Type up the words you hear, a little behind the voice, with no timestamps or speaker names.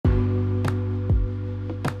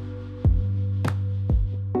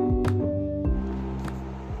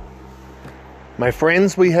My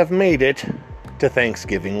friends, we have made it to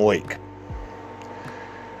Thanksgiving week.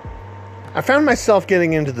 I found myself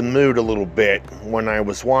getting into the mood a little bit when I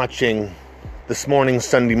was watching this morning's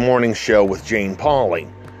Sunday morning show with Jane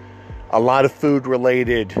Pauley. A lot of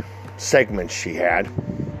food-related segments she had,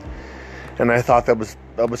 and I thought that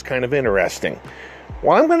was kind of interesting.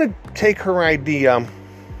 Well, I'm going to take her idea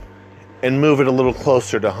and move it a little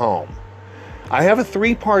closer to home. I have a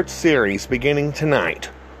 3-part series beginning tonight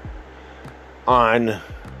on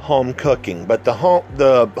home cooking, but the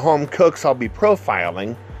home cooks I'll be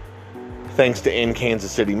profiling, thanks to In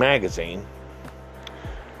Kansas City Magazine,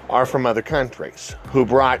 are from other countries who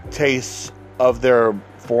brought tastes of their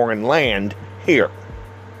foreign land here.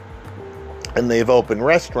 And they've opened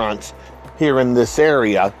restaurants here in this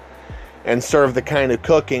area and serve the kind of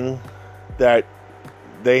cooking that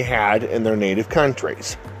they had in their native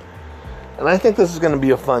countries. And I think this is going to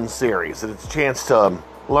be a fun series. It's a chance to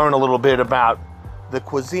learn a little bit about the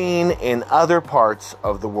cuisine in other parts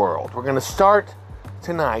of the world. We're going to start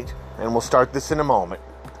tonight, and we'll start this in a moment,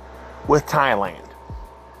 with Thailand.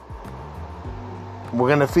 We're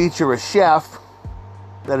going to feature a chef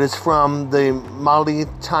that is from the Mali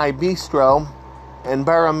Thai Bistro and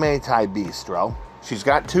Baramay Thai Bistro. She's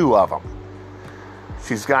got 2 of them.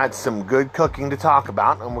 She's got some good cooking to talk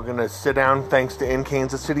about, and we're going to sit down, thanks to In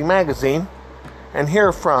Kansas City Magazine, and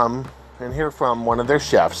hear from one of their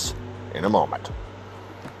chefs in a moment.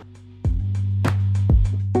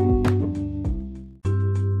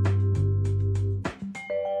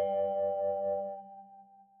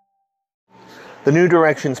 The New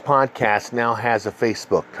Directions podcast now has a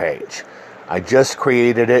Facebook page. I just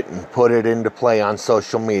created it and put it into play on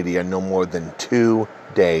social media no more than 2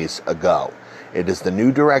 days ago. It is the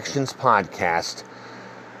New Directions podcast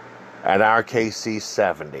at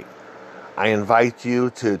RKC70. I invite you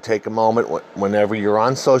to take a moment whenever you're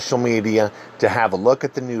on social media to have a look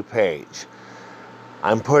at the new page.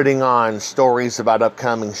 I'm putting on stories about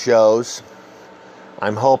upcoming shows.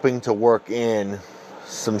 I'm hoping to work in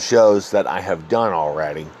some shows that I have done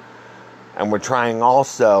already. And we're trying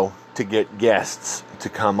also to get guests to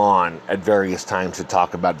come on at various times to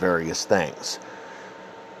talk about various things.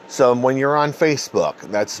 So when you're on Facebook,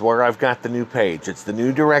 that's where I've got the new page. It's the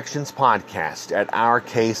New Directions podcast at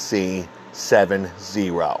RKC70.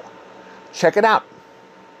 Check it out.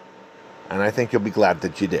 And I think you'll be glad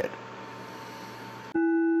that you did.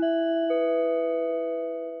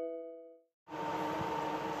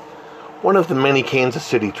 One of the many Kansas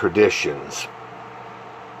City traditions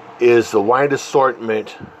is the wide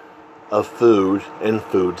assortment of food and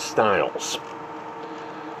food styles.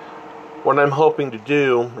 What I'm hoping to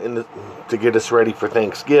do to get us ready for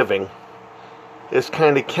Thanksgiving is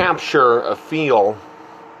kind of capture a feel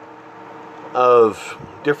of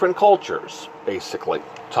different cultures, basically,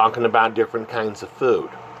 talking about different kinds of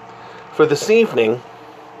food. For this evening,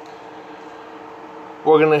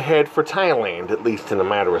 we're going to head for Thailand, at least in a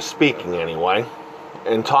matter of speaking anyway,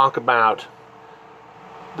 and talk about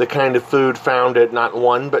the kind of food found at not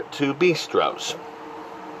 1 but 2 bistros.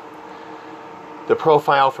 The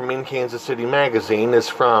profile from In Kansas City Magazine is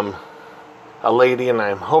from a lady, and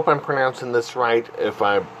I hope I'm pronouncing this right. If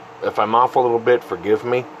I'm off a little bit, forgive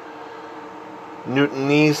me.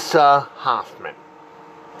 Nutanisa Hoffman.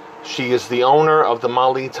 She is the owner of the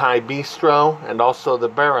Mali Thai Bistro and also the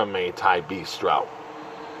Baramay Thai Bistro.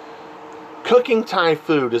 Cooking Thai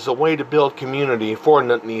food is a way to build community for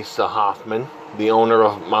Nutanisa Hoffman, the owner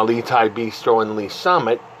of Mali Thai Bistro in Lee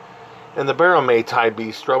Summit and the Baramay Thai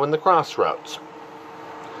Bistro in the Crossroads.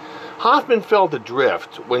 Hoffman fell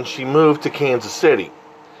adrift when she moved to Kansas City.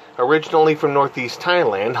 Originally from northeast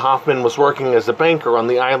Thailand, Hoffman was working as a banker on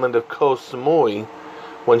the island of Koh Samui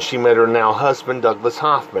when she met her now husband, Douglas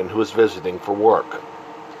Hoffman, who was visiting for work.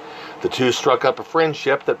 The two struck up a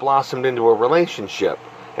friendship that blossomed into a relationship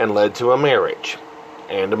and led to a marriage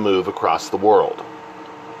and a move across the world.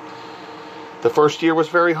 The first year was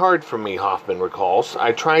very hard for me, Hoffman recalls.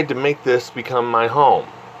 I tried to make this become my home.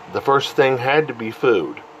 The first thing had to be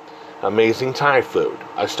food. Amazing Thai food.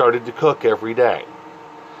 I started to cook every day.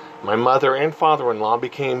 My mother and father-in-law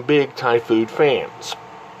became big Thai food fans.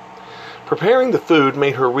 Preparing the food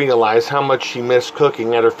made her realize how much she missed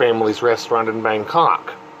cooking at her family's restaurant in Bangkok,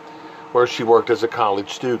 where she worked as a college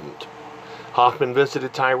student. Hoffman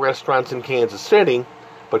visited Thai restaurants in Kansas City,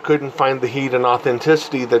 but couldn't find the heat and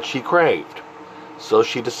authenticity that she craved, so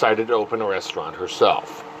she decided to open a restaurant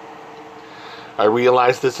herself. I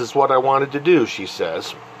realized this is what I wanted to do, she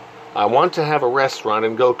says. I want to have a restaurant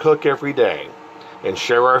and go cook every day, and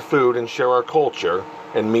share our food and share our culture,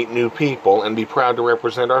 and meet new people and be proud to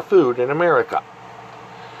represent our food in America.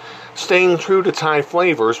 Staying true to Thai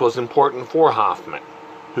flavors was important for Hoffman,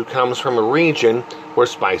 who comes from a region where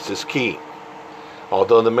spice is key.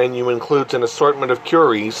 Although the menu includes an assortment of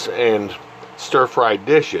curries and stir-fried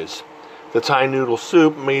dishes, the Thai noodle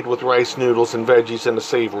soup made with rice noodles and veggies in a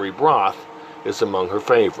savory broth is among her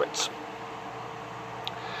favorites.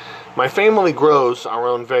 My family grows our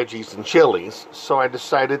own veggies and chilies, so I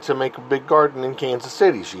decided to make a big garden in Kansas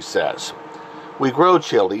City, she says. We grow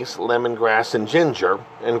chilies, lemongrass, and ginger,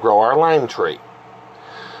 and grow our lime tree.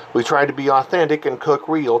 We try to be authentic and cook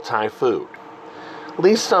real Thai food.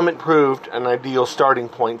 Lee's Summit proved an ideal starting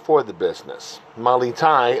point for the business. Mali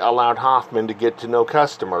Thai allowed Hoffman to get to know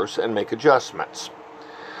customers and make adjustments.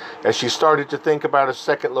 As she started to think about a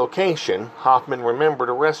second location, Hoffman remembered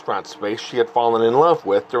a restaurant space she had fallen in love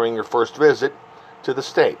with during her first visit to the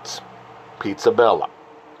States, Pizza Bella.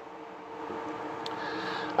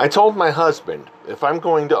 I told my husband, if I'm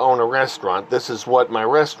going to own a restaurant, this is what my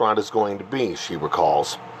restaurant is going to be, she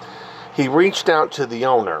recalls. He reached out to the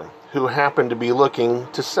owner, who happened to be looking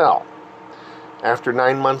to sell. After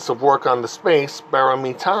 9 months of work on the space,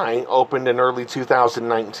 Barami Thai opened in early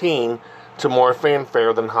 2019 to more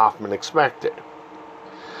fanfare than Hoffman expected.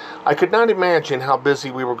 I could not imagine how busy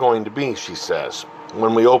we were going to be, she says.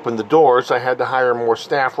 When we opened the doors, I had to hire more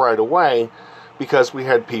staff right away because we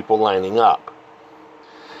had people lining up.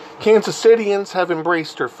 Kansas Cityans have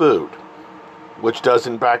embraced her food, which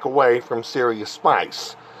doesn't back away from serious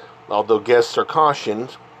spice, although guests are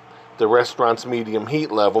cautioned the restaurant's medium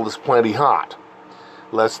heat level is plenty hot,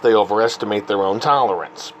 lest they overestimate their own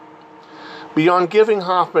tolerance. Beyond giving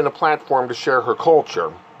Hoffman a platform to share her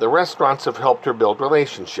culture, the restaurants have helped her build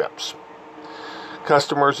relationships.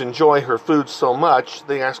 Customers enjoy her food so much,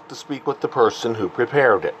 they ask to speak with the person who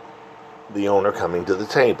prepared it, the owner coming to the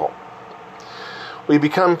table. We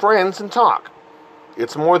become friends and talk.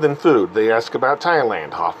 It's more than food. They ask about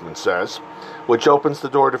Thailand, Hoffman says, which opens the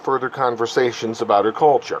door to further conversations about her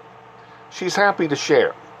culture. She's happy to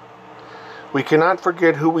share. We cannot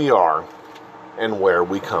forget who we are and where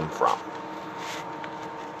we come from.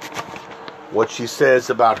 What she says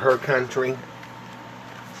about her country,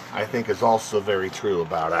 I think, is also very true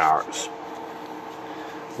about ours.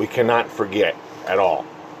 We cannot forget at all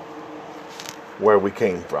where we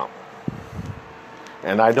came from.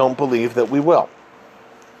 And I don't believe that we will.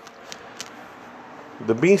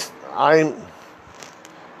 I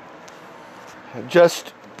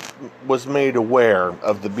just was made aware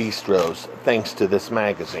of the bistros thanks to this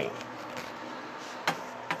magazine.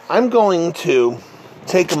 I'm going to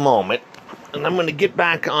take a moment and I'm going to get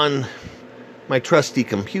back on my trusty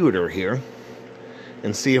computer here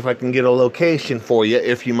and see if I can get a location for you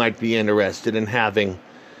if you might be interested in having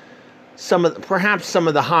perhaps some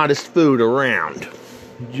of the hottest food around.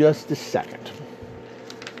 Just a second.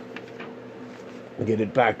 Get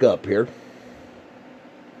it back up here.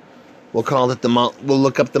 We'll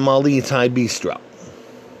look up the Mali Thai Bistro.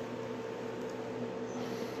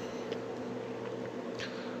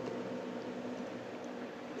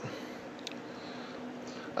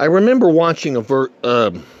 I remember watching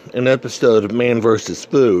an episode of Man vs.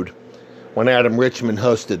 Food when Adam Richman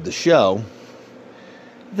hosted the show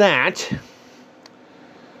that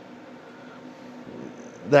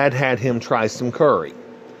had him try some curry.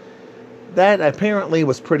 That apparently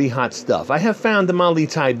was pretty hot stuff. I have found the Mali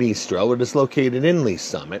Thai Bistro. It is located in Lee's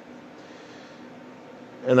Summit.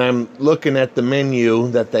 And I'm looking at the menu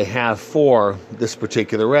that they have for this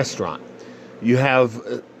particular restaurant. You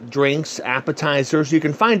have drinks, appetizers. You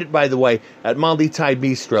can find it, by the way, at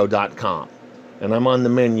MaliThaiBistro.com. And I'm on the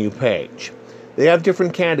menu page. They have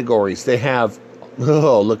different categories. They have,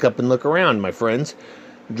 look up and look around, my friends.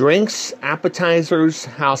 Drinks, appetizers,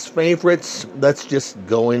 house favorites. Let's just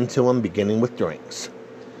go into them, beginning with drinks.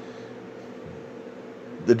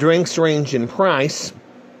 The drinks range in price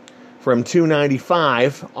from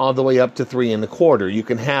 $2.95 all the way up to $3.25. You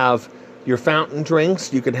can have your fountain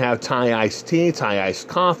drinks. You can have Thai iced tea, Thai iced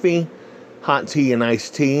coffee, hot tea and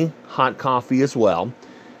iced tea, hot coffee as well.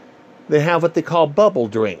 They have what they call bubble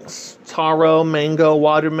drinks. Taro, mango,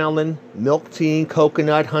 watermelon, milk tea,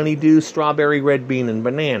 coconut, honeydew, strawberry, red bean, and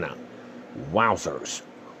banana. Wowzers.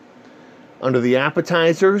 Under the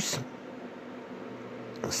appetizers,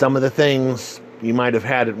 some of the things you might have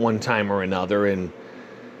had at one time or another in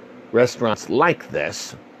restaurants like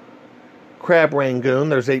this. Crab rangoon,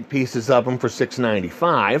 there's 8 pieces of them for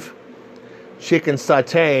 $6.95. Chicken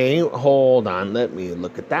sauté, hold on, let me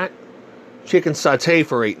look at that. Chicken sauté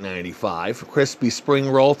for $8.95. Crispy spring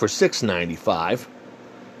roll for $6.95.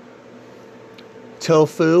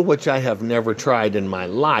 Tofu, which I have never tried in my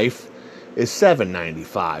life, is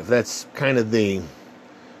 $7.95. That's kind of the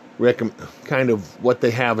kind of what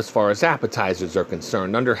they have as far as appetizers are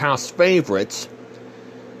concerned. Under house favorites,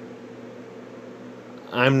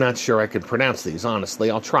 I'm not sure I can pronounce these,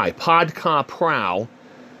 honestly. I'll try. Pad Kha Prao.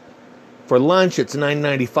 For lunch, it's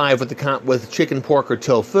 $9.95 with chicken, pork, or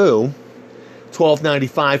tofu.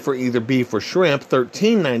 $12.95 for either beef or shrimp.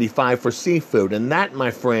 $13.95 for seafood. And that,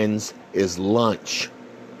 my friends, is lunch.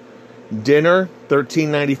 Dinner,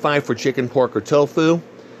 $13.95 for chicken, pork, or tofu.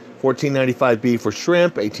 $14.95 beef or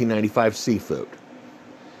shrimp. $18.95 seafood.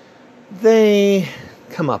 They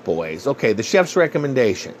come up a ways. Okay, the chef's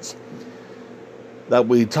recommendations that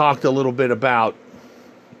we talked a little bit about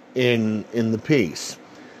in the piece.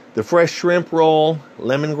 The fresh shrimp roll,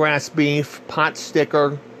 lemongrass beef, pot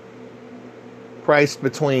sticker, priced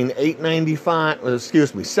between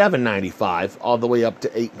 $7.95 all the way up to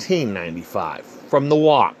 $18.95 from the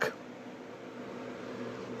wok.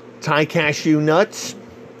 Thai cashew nuts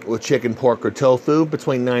with chicken, pork, or tofu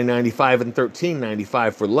between $9.95 and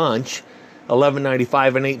 $13.95 for lunch,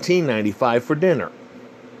 $11.95 and $18.95 for dinner.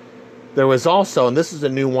 There was also, and this is a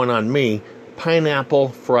new one on me, pineapple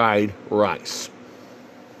fried rice.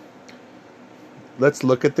 Let's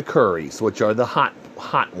look at the curries, which are the hot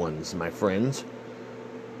ones, my friends.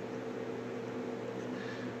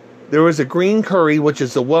 There is a green curry, which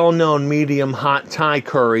is a well-known medium hot Thai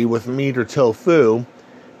curry with meat or tofu,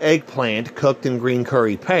 eggplant cooked in green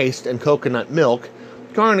curry paste, and coconut milk,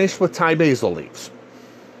 garnished with Thai basil leaves.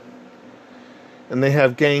 And they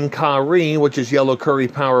have gang curry, which is yellow curry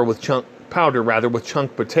powder with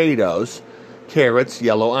chunk potatoes, carrots,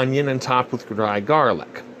 yellow onion, and topped with dry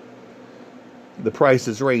garlic. The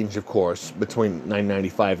prices range, of course, between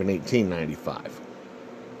 $9.95 and $18.95.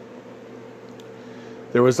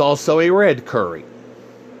 There was also a red curry,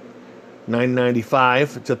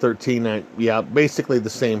 $9.95 to $13.95. Yeah, basically the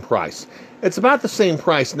same price. It's about the same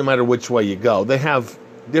price no matter which way you go. They have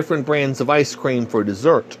different brands of ice cream for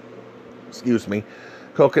dessert. Price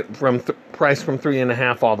from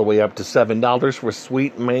 $3.50 all the way up to $7 for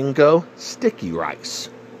sweet mango sticky rice.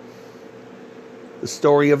 The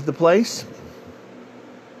story of the place,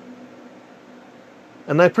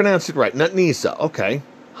 and I pronounced it right, Nutnisa. Okay,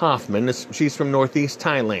 Hoffman. She's from Northeast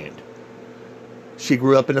Thailand. She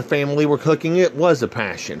grew up in a family where cooking it was a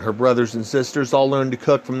passion. Her brothers and sisters all learned to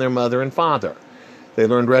cook from their mother and father. They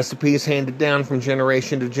learned recipes handed down from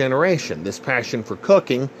generation to generation. This passion for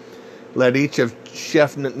cooking led each of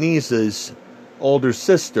Chef Nutnisa's older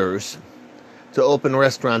sisters to open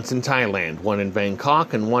restaurants in Thailand, one in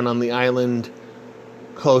Bangkok and one on the island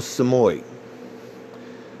Koh Samui.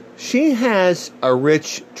 She has a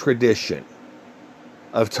rich tradition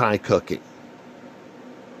of Thai cooking.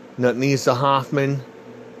 Nutnisa Hoffman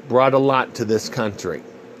brought a lot to this country.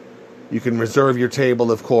 You can reserve your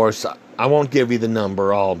table, of course. I won't give you the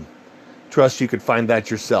number. I'll trust you could find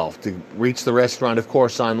that yourself. To reach the restaurant, of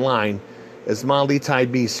course, online is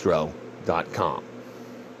MaliThaiBistro.com.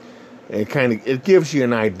 It gives you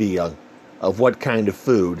an idea of what kind of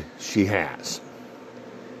food she has.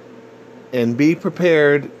 And be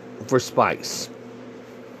prepared for spice.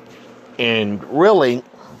 And really,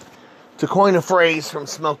 to coin a phrase from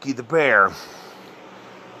Smokey the Bear,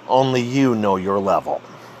 only you know your level.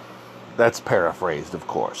 That's paraphrased, of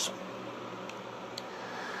course.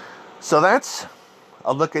 So that's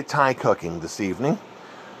a look at Thai cooking this evening.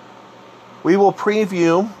 We will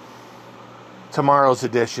preview tomorrow's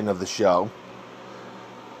edition of the show,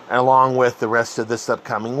 along with the rest of this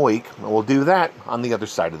upcoming week. And we'll do that on the other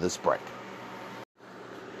side of this break.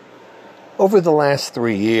 Over the last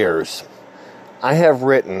 3 years, I have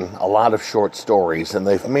written a lot of short stories, and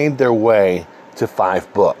they've made their way to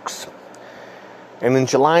 5 books. And in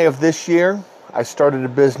July of this year, I started a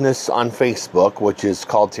business on Facebook, which is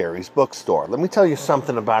called Terry's Bookstore. Let me tell you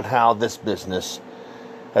something about how this business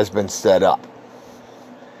has been set up.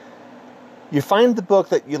 You find the book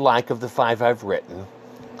that you like of the 5 I've written,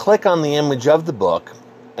 click on the image of the book,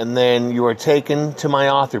 and then you are taken to my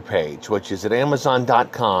author page, which is at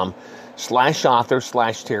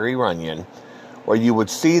Amazon.com/author/Terry Runyon, where you would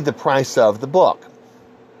see the price of the book.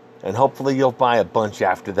 And hopefully you'll buy a bunch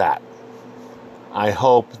after that. I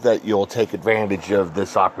hope that you'll take advantage of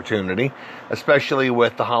this opportunity, especially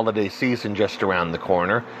with the holiday season just around the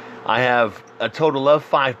corner. I have a total of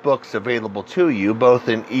 5 books available to you, both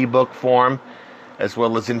in ebook form as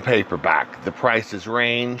well as in paperback. The prices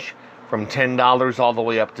range from $10 all the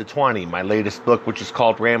way up to $20. My latest book, which is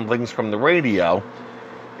called Ramblings from the Radio,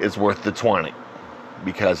 is worth the $20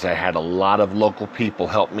 because I had a lot of local people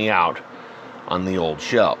help me out on the old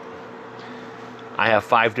show. I have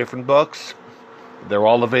 5 different books. They're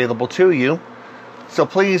all available to you So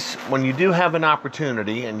please, when you do have an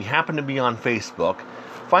opportunity and you happen to be on Facebook,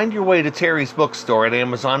 find your way to Terry's Bookstore at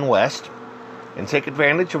Amazon West and take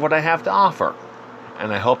advantage of what I have to offer.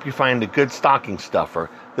 And I hope you find a good stocking stuffer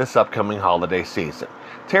this upcoming holiday season.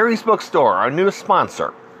 Terry's Bookstore, our newest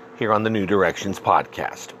sponsor here on the New Directions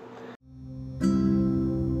podcast.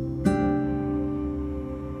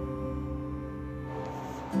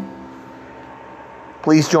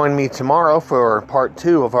 Please join me tomorrow for part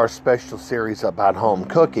 2 of our special series about home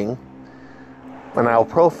cooking, and I'll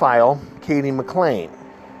profile Katie McLean,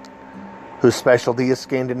 whose specialty is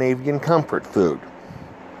Scandinavian comfort food.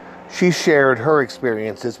 She shared her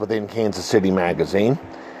experiences within Kansas City Magazine,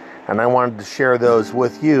 and I wanted to share those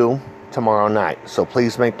with you tomorrow night. So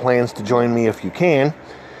please make plans to join me if you can.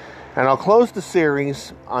 And I'll close the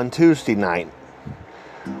series on Tuesday night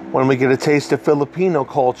when we get a taste of Filipino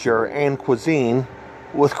culture and cuisine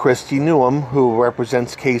with Christy Newham, who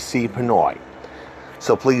represents KC Pinoy.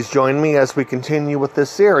 So please join me as we continue with this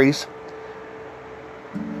series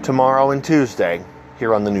tomorrow and Tuesday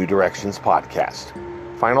here on the New Directions podcast.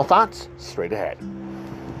 Final thoughts straight ahead.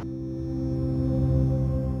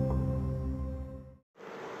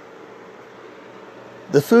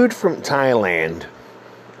 The food from Thailand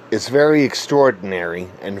is very extraordinary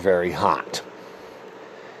and very hot.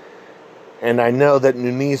 And I know that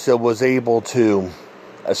Nuneza was able to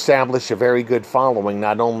establish a very good following,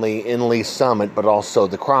 not only in Lee Summit, but also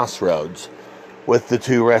the Crossroads, with the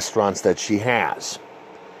 2 restaurants that she has.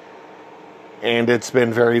 And it's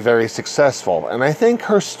been very, very successful. And I think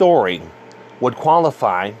her story would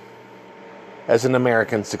qualify as an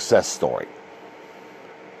American success story.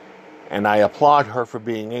 And I applaud her for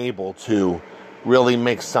being able to really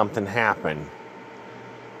make something happen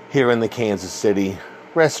here in the Kansas City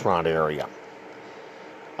restaurant area.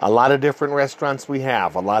 A lot of different restaurants we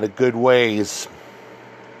have, a lot of good ways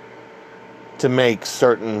to make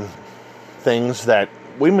certain things that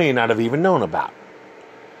we may not have even known about.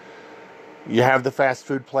 You have the fast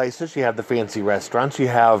food places, you have the fancy restaurants, you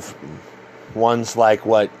have ones like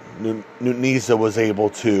what Nuneza was able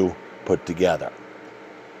to put together.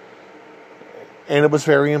 And it was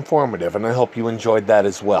very informative, and I hope you enjoyed that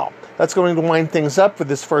as well. That's going to wind things up for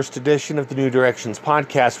this first edition of the New Directions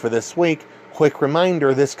podcast for this week. Quick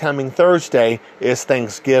reminder, this coming Thursday is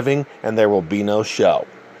Thanksgiving, and there will be no show.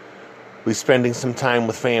 We're spending some time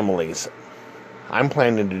with families. I'm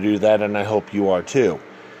planning to do that, and I hope you are too.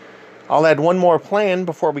 I'll add one more plan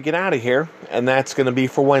before we get out of here, and that's going to be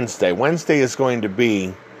for Wednesday. Wednesday is going to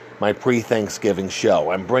be my pre-Thanksgiving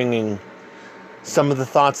show. I'm bringing some of the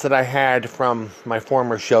thoughts that I had from my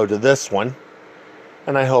former show to this one,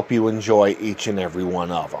 and I hope you enjoy each and every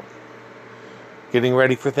one of them. Getting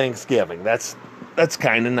ready for Thanksgiving. That's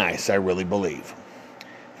kind of nice, I really believe.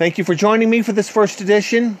 Thank you for joining me for this first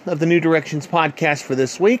edition of the New Directions podcast for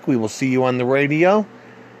this week. We will see you on the radio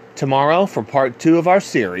tomorrow for part 2 of our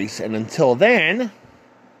series. And until then,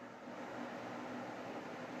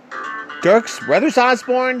 Dirks, Brothers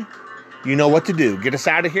Osborne, you know what to do. Get us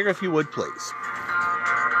out of here if you would, please.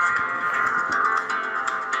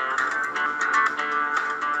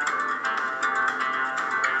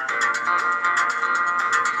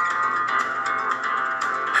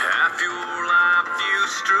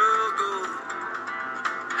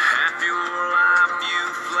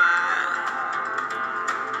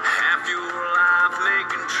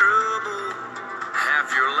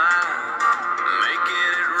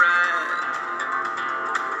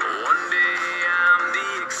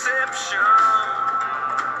 Exception.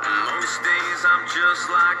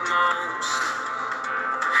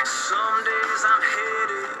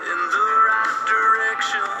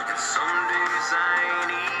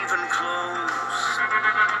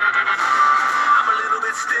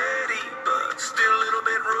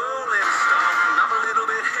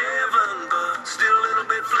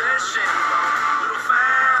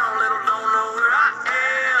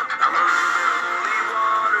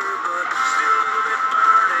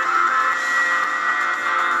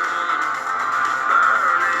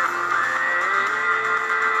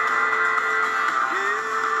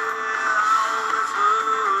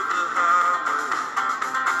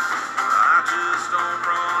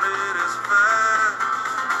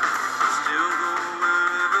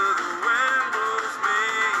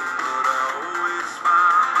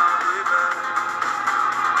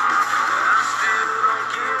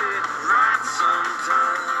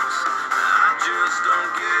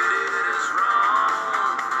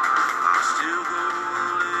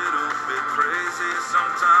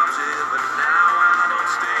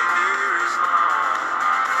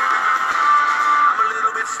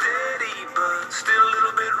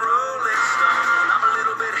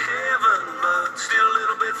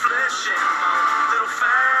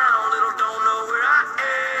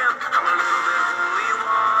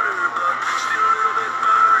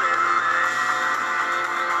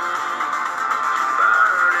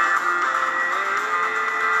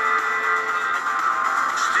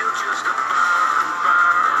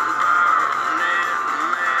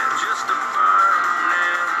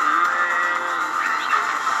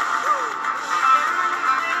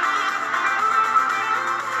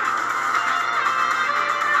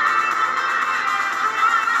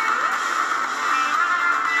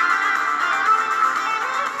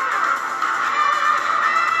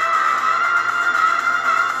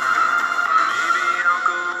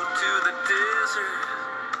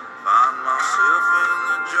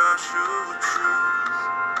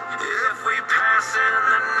 If we pass in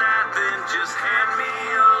the night, then just hand me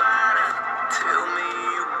a lighter. Tell me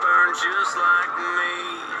you burn just like me.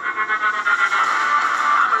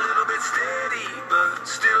 I'm a little bit steady.